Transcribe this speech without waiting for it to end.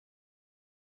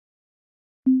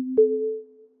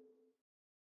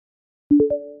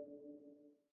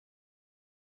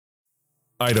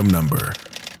Item Number: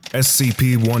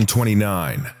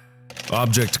 SCP-129.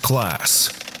 Object Class: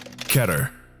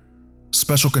 Keter.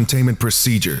 Special Containment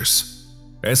Procedures: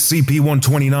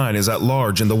 SCP-129 is at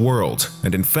large in the world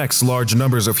and infects large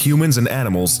numbers of humans and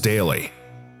animals daily.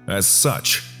 As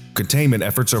such, containment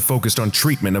efforts are focused on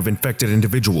treatment of infected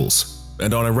individuals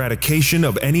and on eradication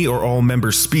of any or all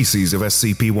member species of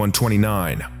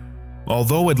SCP-129.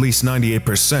 Although at least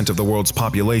 98% of the world's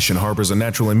population harbors a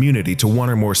natural immunity to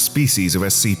one or more species of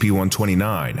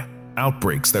SCP-129,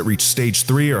 outbreaks that reach Stage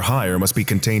 3 or higher must be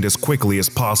contained as quickly as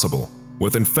possible,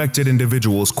 with infected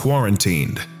individuals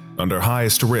quarantined under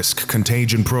highest risk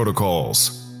contagion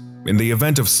protocols. In the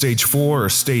event of Stage 4 or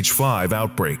Stage 5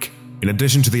 outbreak, in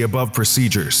addition to the above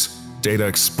procedures, data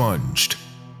expunged.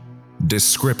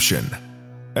 Description: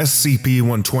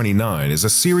 SCP-129 is a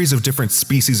series of different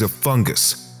species of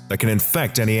fungus that can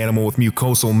infect any animal with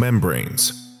mucosal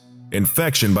membranes.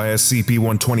 Infection by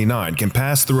SCP-129 can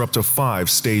pass through up to 5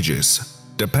 stages,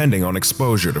 depending on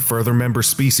exposure to further member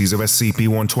species of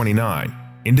SCP-129,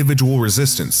 individual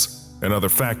resistance, and other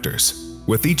factors,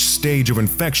 with each stage of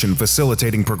infection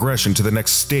facilitating progression to the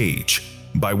next stage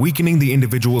by weakening the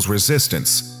individual's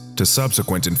resistance to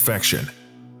subsequent infection.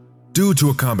 Due to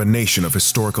a combination of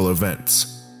historical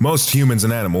events, most humans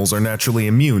and animals are naturally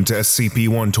immune to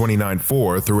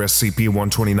SCP-129-4 through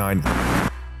SCP-129.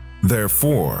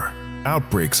 Therefore,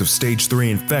 outbreaks of Stage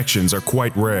 3 infections are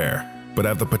quite rare, but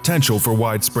have the potential for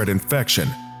widespread infection,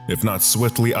 if not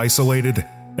swiftly isolated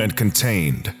and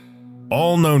contained.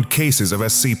 All known cases of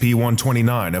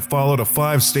SCP-129 have followed a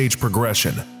 5-stage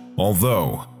progression,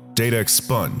 although data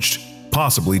expunged,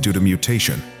 possibly due to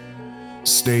mutation.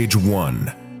 Stage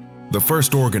 1. The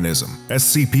first organism,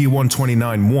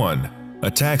 SCP-129-1,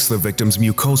 attacks the victim's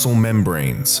mucosal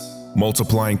membranes,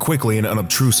 multiplying quickly and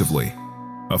unobtrusively.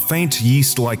 A faint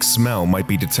yeast-like smell might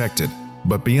be detected,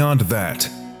 but beyond that,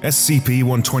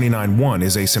 SCP-129-1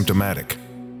 is asymptomatic.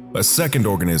 A second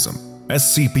organism,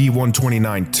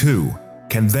 SCP-129-2,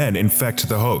 can then infect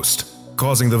the host,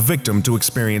 causing the victim to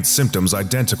experience symptoms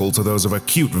identical to those of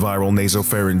acute viral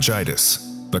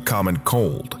nasopharyngitis, the common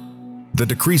cold. The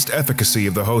decreased efficacy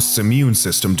of the host's immune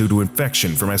system due to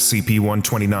infection from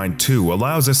SCP-129-2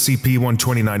 allows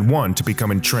SCP-129-1 to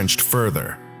become entrenched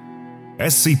further.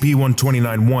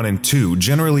 SCP-129-1 and 2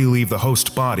 generally leave the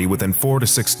host body within 4 to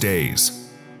 6 days.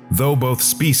 Though both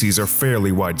species are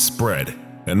fairly widespread,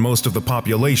 and most of the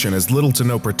population has little to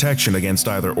no protection against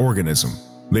either organism,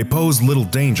 they pose little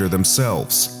danger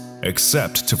themselves,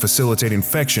 except to facilitate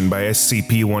infection by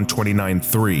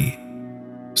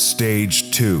SCP-129-3.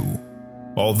 Stage 2.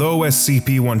 Although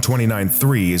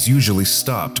SCP-129-3 is usually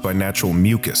stopped by natural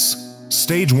mucus,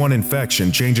 Stage 1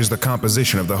 infection changes the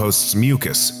composition of the host's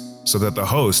mucus so that the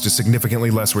host is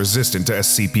significantly less resistant to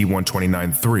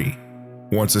SCP-129-3.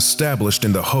 Once established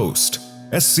in the host,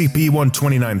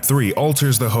 SCP-129-3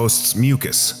 alters the host's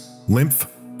mucus, lymph,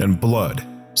 and blood,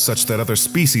 such that other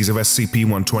species of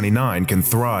SCP-129 can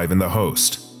thrive in the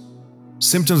host.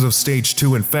 Symptoms of Stage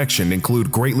 2 infection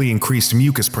include greatly increased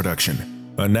mucus production,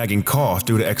 a nagging cough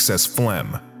due to excess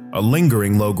phlegm, a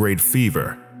lingering low-grade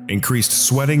fever, increased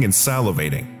sweating and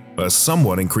salivating, a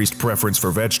somewhat increased preference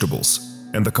for vegetables,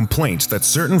 and the complaint that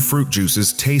certain fruit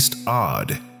juices taste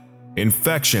odd.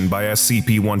 Infection by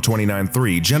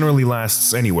SCP-129-3 generally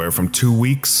lasts anywhere from 2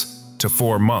 weeks to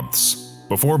 4 months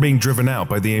before being driven out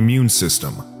by the immune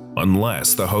system,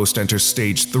 unless the host enters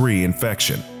Stage 3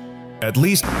 infection. At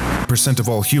least 90% of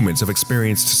all humans have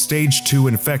experienced Stage 2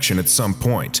 infection at some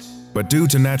point, but due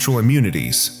to natural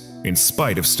immunities, in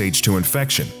spite of Stage 2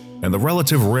 infection and the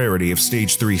relative rarity of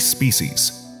Stage 3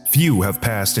 species, few have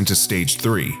passed into Stage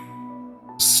 3.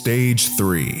 Stage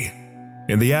 3.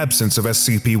 In the absence of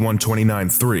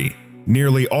SCP-129-3,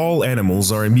 nearly all animals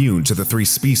are immune to the 3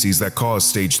 species that cause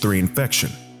Stage 3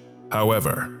 infection.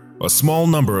 However, a small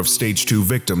number of Stage 2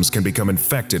 victims can become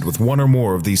infected with one or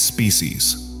more of these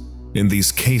species. In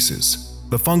these cases,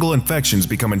 the fungal infections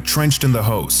become entrenched in the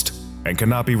host and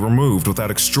cannot be removed without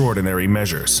extraordinary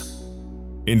measures.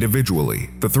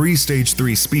 Individually, the 3 Stage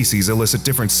 3 species elicit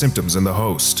different symptoms in the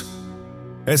host.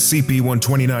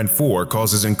 SCP-129-4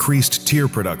 causes increased tear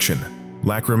production,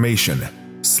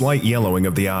 lacrimation, slight yellowing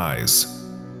of the eyes.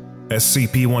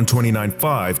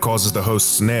 SCP-129-5 causes the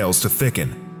host's nails to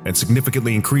thicken and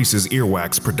significantly increases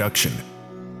earwax production.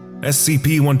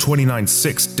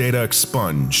 SCP-129-6 data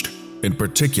expunged, in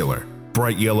particular,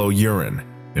 bright yellow urine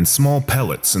and small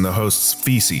pellets in the host's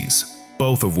feces,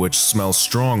 both of which smell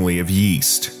strongly of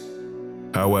yeast.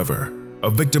 However, a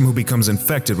victim who becomes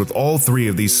infected with all 3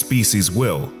 of these species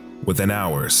will, within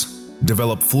hours,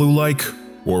 develop flu-like,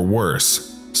 or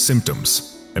worse,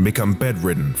 symptoms and become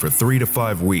bedridden for 3 to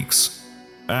 5 weeks.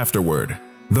 Afterward,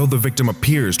 though the victim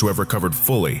appears to have recovered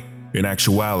fully, in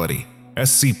actuality,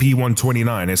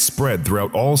 SCP-129 has spread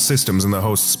throughout all systems in the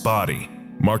host's body,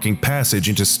 marking passage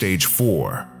into Stage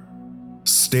 4.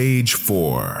 Stage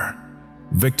 4.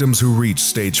 Victims who reach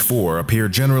Stage 4 appear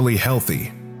generally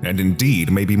healthy, and indeed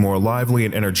may be more lively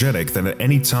and energetic than at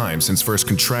any time since first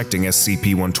contracting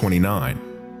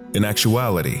SCP-129. In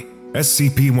actuality,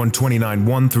 SCP-129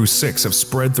 1 through 6 have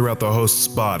spread throughout the host's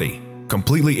body,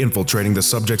 completely infiltrating the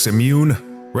subject's immune,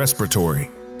 respiratory,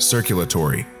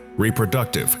 circulatory,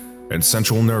 reproductive, and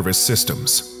central nervous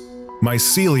systems.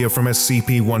 Mycelia from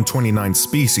SCP-129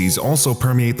 species also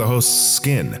permeate the host's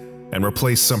skin and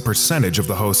replace some percentage of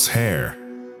the host's hair.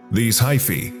 These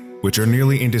hyphae, which are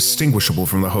nearly indistinguishable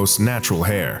from the host's natural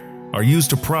hair, are used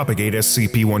to propagate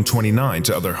SCP-129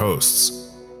 to other hosts.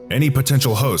 Any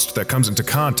potential host that comes into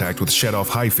contact with shed-off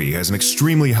hyphae has an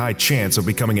extremely high chance of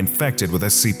becoming infected with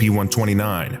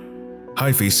SCP-129.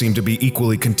 Hyphae seem to be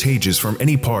equally contagious from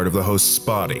any part of the host's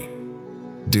body.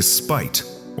 Despite,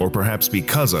 or perhaps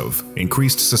because of,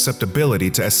 increased susceptibility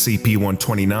to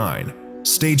SCP-129,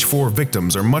 Stage 4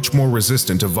 victims are much more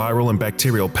resistant to viral and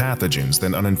bacterial pathogens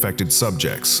than uninfected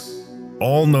subjects.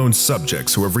 All known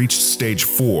subjects who have reached Stage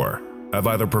 4 have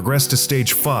either progressed to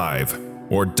Stage 5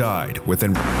 or died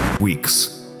within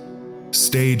weeks.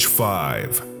 Stage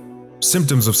 5.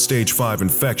 Symptoms of Stage 5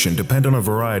 infection depend on a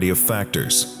variety of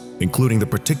factors, including the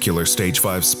particular Stage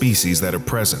 5 species that are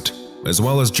present, as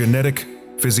well as genetic,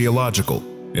 physiological,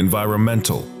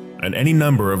 environmental, and any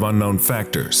number of unknown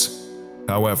factors.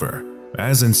 However,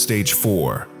 as in Stage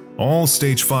 4, all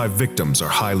Stage 5 victims are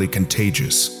highly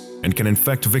contagious and can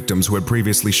infect victims who had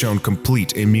previously shown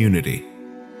complete immunity.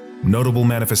 Notable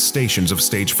manifestations of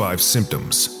Stage 5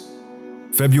 symptoms.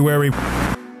 February.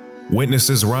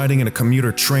 Witnesses riding in a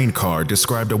commuter train car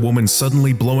described a woman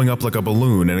suddenly blowing up like a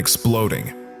balloon and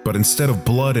exploding, but instead of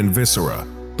blood and viscera,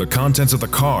 the contents of the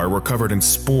car were covered in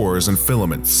spores and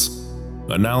filaments.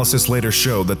 Analysis later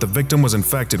showed that the victim was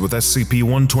infected with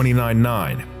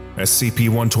SCP-129-9,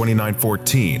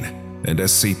 SCP-129-14, and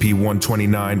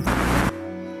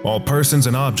SCP-129. All persons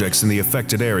and objects in the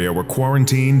affected area were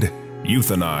quarantined,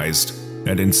 euthanized,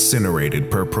 and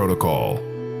incinerated per protocol.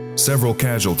 Several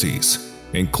casualties,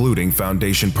 including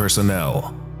Foundation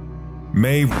personnel.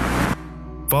 May.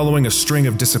 Following a string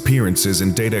of disappearances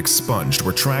and data expunged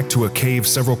were tracked to a cave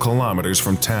several kilometers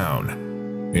from town.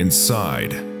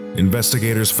 Inside,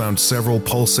 investigators found several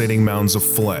pulsating mounds of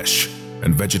flesh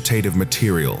and vegetative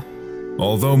material.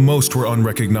 Although most were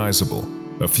unrecognizable,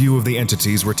 a few of the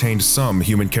entities retained some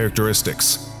human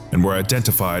characteristics and were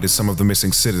identified as some of the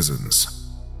missing citizens.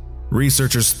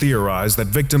 Researchers theorized that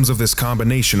victims of this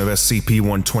combination of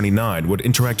SCP-129 would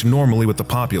interact normally with the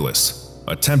populace,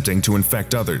 attempting to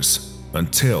infect others,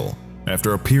 until,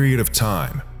 after a period of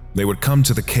time, they would come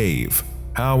to the cave.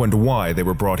 How and why they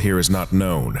were brought here is not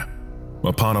known.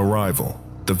 Upon arrival,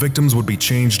 the victims would be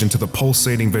changed into the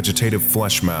pulsating vegetative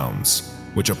flesh mounds,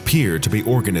 which appear to be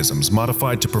organisms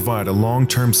modified to provide a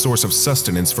long-term source of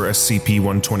sustenance for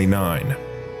SCP-129.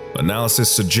 Analysis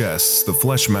suggests the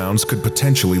flesh mounds could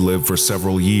potentially live for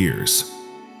several years.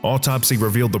 Autopsy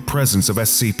revealed the presence of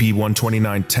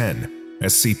SCP-129-10,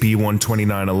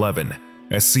 SCP-129-11,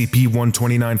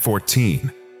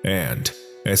 SCP-129-14, and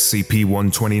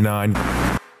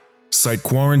SCP-129. Site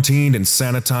quarantined and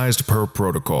sanitized per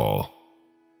protocol.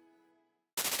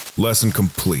 Lesson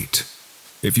complete.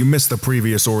 If you missed the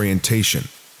previous orientation,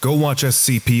 go watch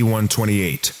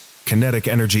SCP-128, Kinetic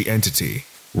Energy Entity,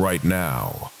 right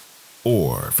now.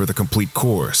 Or, for the complete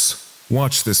course,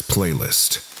 watch this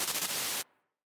playlist.